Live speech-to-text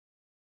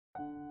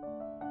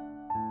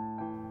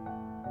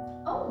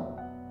Oh,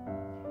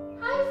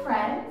 hi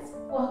friends,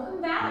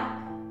 welcome back.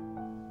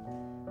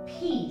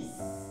 Peace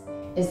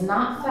is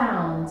not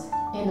found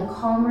in a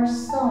calmer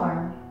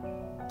storm.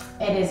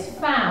 It is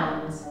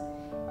found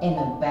in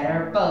a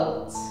better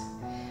boat.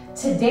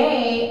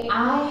 Today,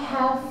 I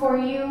have for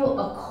you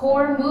a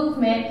core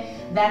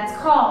movement that's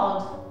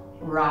called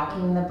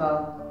rocking the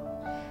boat.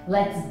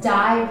 Let's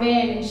dive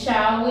in,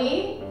 shall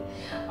we?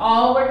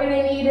 All we're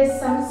gonna need is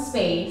some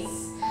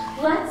space.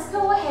 Let's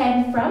go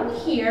ahead from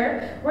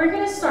here. We're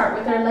gonna start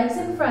with our legs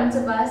in front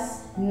of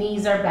us,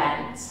 knees are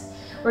bent.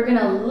 We're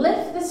gonna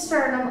lift the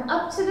sternum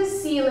up to the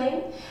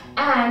ceiling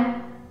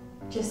and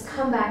just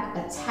come back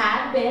a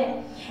tad bit.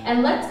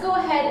 And let's go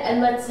ahead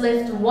and let's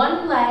lift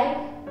one leg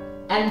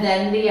and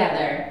then the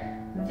other.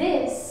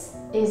 This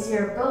is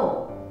your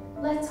boat.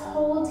 Let's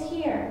hold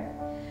here.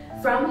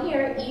 From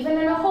here, even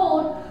in a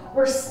hold,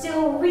 we're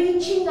still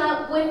reaching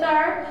up with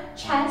our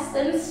chest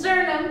and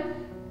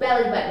sternum,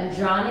 belly button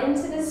drawn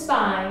into the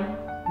spine.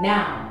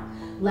 Now,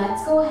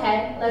 let's go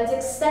ahead, let's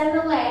extend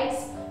the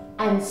legs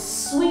and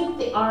sweep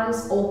the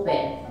arms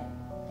open.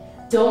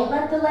 Don't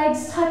let the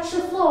legs touch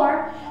the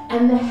floor,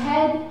 and the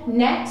head,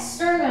 neck,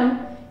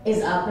 sternum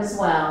is up as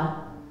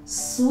well.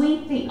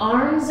 Sweep the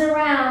arms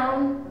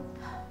around.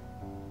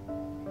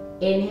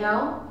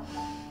 Inhale.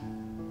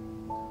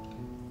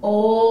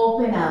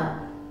 Open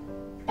up.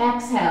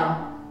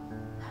 Exhale.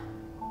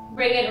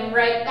 Bring it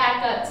right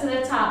back up to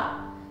the top.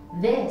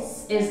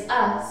 This is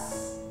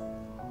us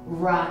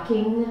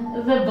rocking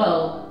the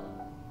boat.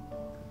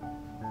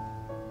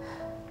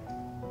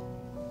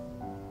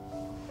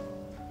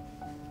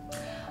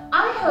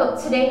 I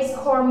hope today's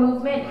core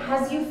movement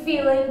has you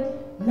feeling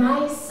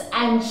nice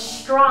and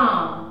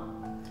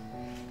strong.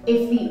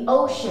 If the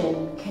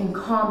ocean can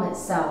calm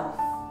itself,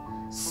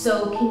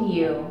 so can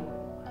you.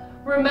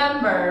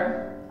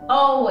 Remember,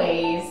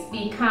 always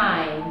be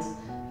kind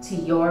to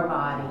your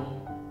body.